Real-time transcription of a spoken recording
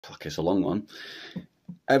fuck, it's a long one.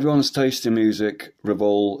 Everyone's taste in music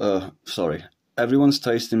Everyone's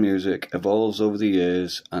taste in music evolves over the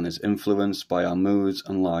years and is influenced by our moods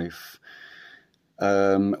and life.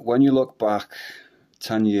 When you look back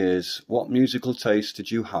 10 years, what musical taste did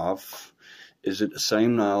you have? Is it the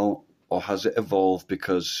same now, or has it evolved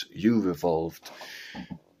because you've evolved?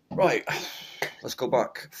 Right, let's go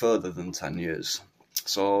back further than 10 years.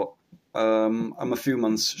 So, I'm a few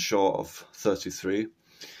months short of 33.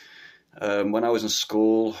 When I was in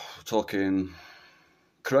school,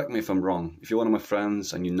 correct me if I'm wrong, if you're one of my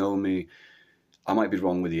friends and you know me, I might be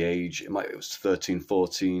wrong with the age. It was 13,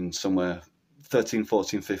 14, somewhere, 13,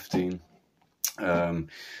 14, 15. I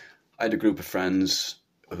had a group of friends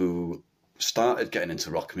who started getting into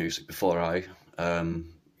rock music before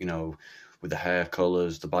with the hair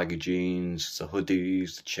colours, the baggy jeans, the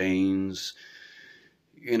hoodies, the chains,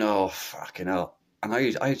 fucking hell. And I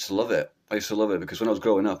used to love it. I used to love it because when I was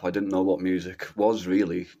growing up, I didn't know what music was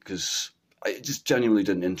really, because it just genuinely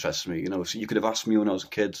didn't interest me, So you could have asked me when I was a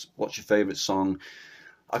kid, what's your favourite song?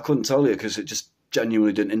 I couldn't tell you because it just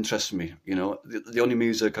genuinely didn't interest me, The only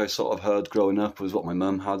music I sort of heard growing up was what my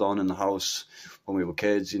mum had on in the house when we were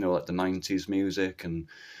kids, like the 90s music and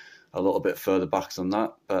a little bit further back than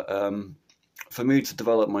that. But for me to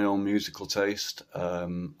develop my own musical taste,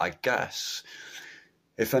 I guess,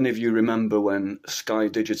 if any of you remember when Sky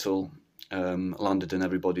Digital landed in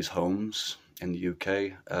everybody's homes in the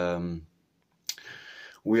UK,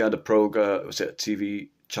 we had a program, was it a TV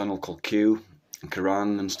channel called Q, and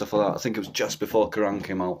Kerrang and stuff like that. I think it was just before Kerrang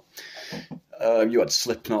came out. You had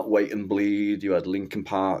Slipknot, Wait and Bleed, you had Linkin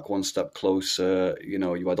Park, One Step Closer, you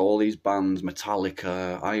had all these bands,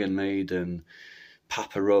 Metallica, Iron Maiden,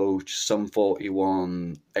 Papa Roach, Sum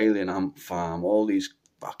 41, Alien Ant Farm, all these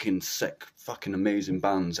fucking sick, fucking amazing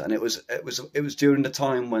bands. And it was during the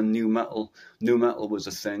time when new metal was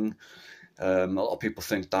a thing. A lot of people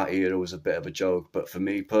think that era was a bit of a joke, but for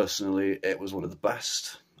me personally, it was one of the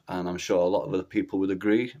best. And I'm sure a lot of other people would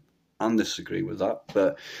agree and disagree with that.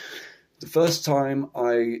 But the first time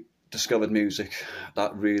I discovered music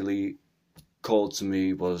that really called to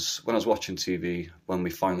me was when I was watching TV, when we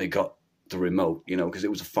finally got the remote, because it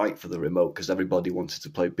was a fight for the remote, because everybody wanted to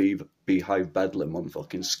play Beehive Bedlam on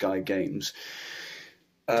fucking Sky Games.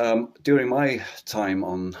 During my time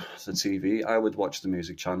on the TV, I would watch the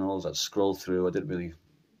music channels, I'd scroll through, didn't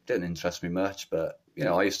interest me much, but,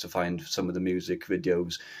 I used to find some of the music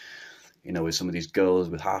videos, with some of these girls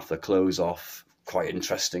with half their clothes off, quite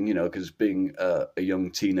interesting, because being a young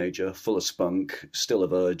teenager, full of spunk, still a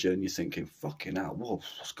virgin, you're thinking, fucking hell, whoa,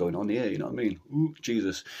 what's going on here, you know what I mean? Ooh,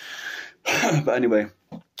 Jesus. But anyway,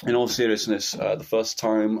 in all seriousness, the first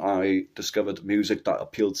time I discovered music that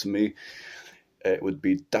appealed to me, it would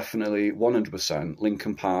be definitely 100%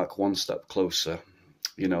 Linkin Park, One Step Closer.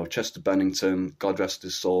 Chester Bennington, God rest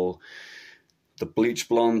his soul. The bleach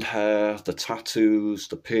blonde hair, the tattoos,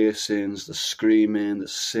 the piercings, the screaming, the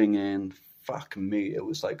singing. Fuck me, it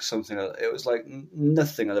was like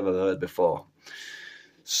nothing I'd ever heard before.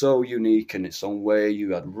 So unique in its own way.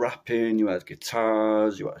 You had rapping, you had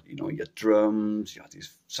guitars, you had, your drums, you had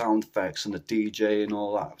these sound effects and the DJ and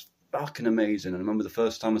all that. It was fucking amazing. And I remember the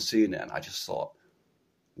first time I seen it and I just thought,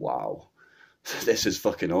 wow, this is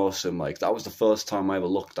fucking awesome. Like, that was the first time I ever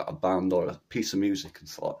looked at a band or a piece of music and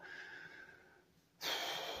thought,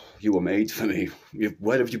 you were made for me.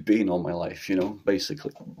 Where have you been all my life,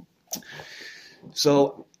 basically.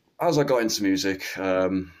 So as I got into music,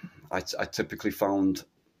 I typically found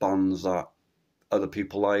bands that other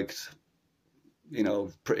people liked,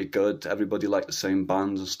 pretty good. Everybody liked the same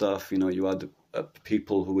bands and stuff. You had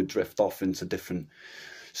people who would drift off into different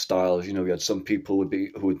styles. You had some people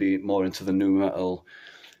who would be more into the nu metal.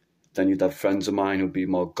 Then you'd have friends of mine who'd be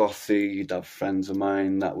more gothy. You'd have friends of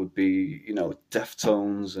mine that would be,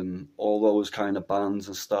 Deftones and all those kind of bands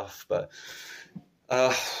and stuff. But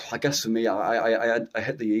I guess for me, I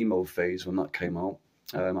hit the emo phase when that came out.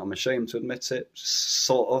 I'm ashamed to admit it,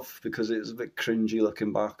 sort of, because it was a bit cringy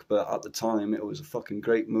looking back. But at the time, it was a fucking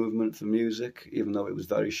great movement for music, even though it was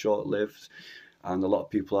very short-lived. And a lot of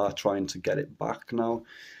people are trying to get it back now.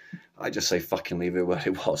 I just say fucking leave it where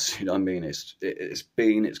it was, you know what I mean?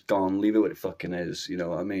 It's gone, leave it where it fucking is, you know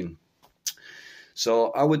what I mean? So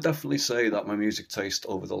I would definitely say that my music taste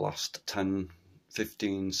over the last 10,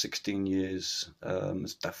 15, 16 years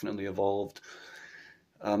has definitely evolved.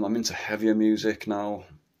 I'm into heavier music now.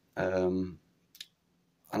 And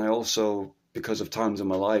I also, because of times in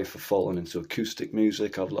my life, have fallen into acoustic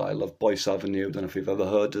music. I love Boyce Avenue. I don't know if you've ever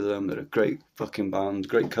heard of them. They're a great fucking band,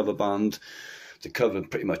 great cover band. They cover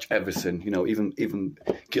pretty much everything, you know, even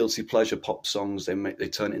guilty pleasure pop songs. They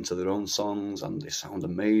turn it into their own songs, and they sound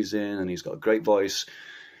amazing. And he's got a great voice,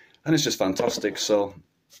 and it's just fantastic. So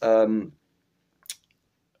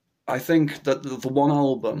I think that the one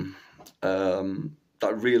album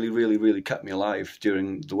that really kept me alive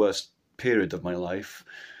during the worst period of my life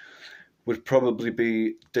would probably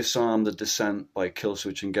be Disarm the Descent by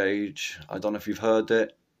Killswitch Engage. I don't know if you've heard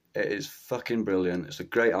it. It is fucking brilliant. It's a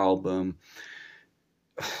great album.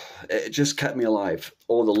 It just kept me alive.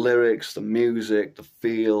 All the lyrics, the music, the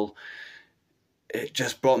feel, it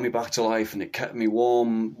just brought me back to life, and it kept me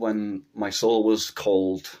warm when my soul was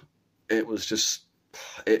cold. It was just,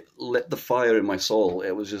 it lit the fire in my soul.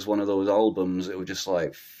 It was just one of those albums. It was just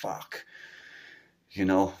like, fuck. You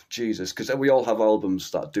know, Jesus, because we all have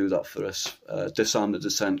albums that do that for us. Disarm the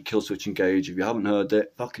Descent, Killswitch Engage. If you haven't heard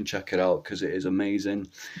it, fucking check it out, because it is amazing.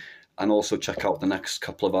 And also check out the next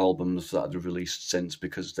couple of albums that have released since,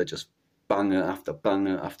 because they're just banger after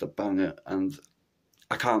banger after banger. And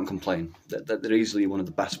I can't complain. They're easily one of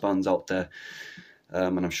the best bands out there.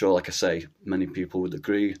 And I'm sure, like I say, many people would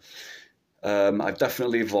agree. I've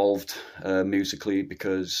definitely evolved musically,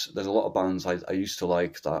 because there's a lot of bands I used to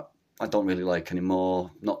like that I don't really like anymore,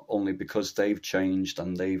 not only because they've changed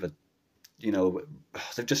and they've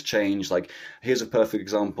just changed. Like, here's a perfect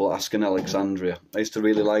example, Asking Alexandria. I used to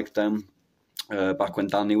really like them back when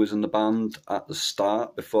Danny was in the band at the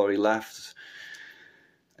start, before he left.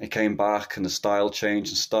 He came back and the style changed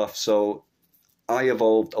and stuff. So I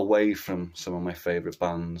evolved away from some of my favourite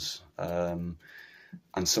bands.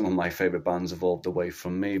 And some of my favourite bands evolved away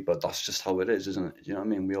from me, but that's just how it is, isn't it? You know what I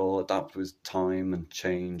mean? We all adapt with time and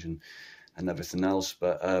change and everything else.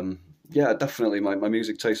 But yeah, definitely my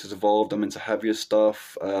music taste has evolved. I'm into heavier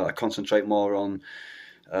stuff. I concentrate more on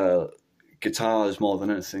guitars more than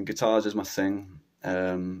anything. Guitars is my thing.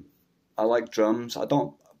 I like drums. I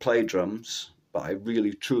don't play drums, but I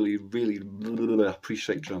really, truly, really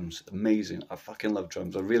appreciate drums. Amazing. I fucking love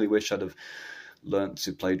drums. I really wish I'd have learnt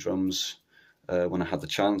to play drums when I had the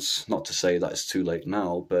chance. Not to say that it's too late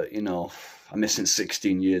now, but, you know, I'm missing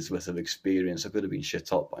 16 years worth of experience. I could have been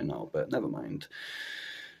shit up by now, but never mind.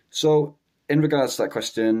 So, in regards to that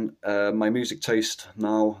question, my music taste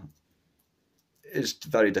now is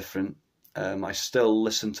very different. I still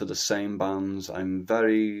listen to the same bands. I'm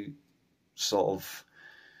very sort of,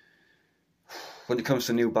 when it comes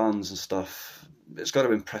to new bands and stuff, it's got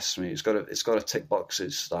to impress me. It's got to tick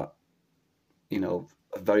boxes that, you know,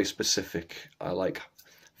 are very specific. I like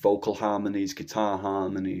vocal harmonies, guitar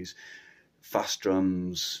harmonies, fast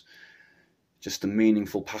drums, just a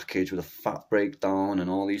meaningful package with a fat breakdown and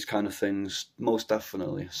all these kind of things. Most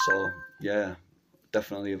definitely. So yeah,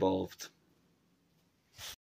 definitely evolved.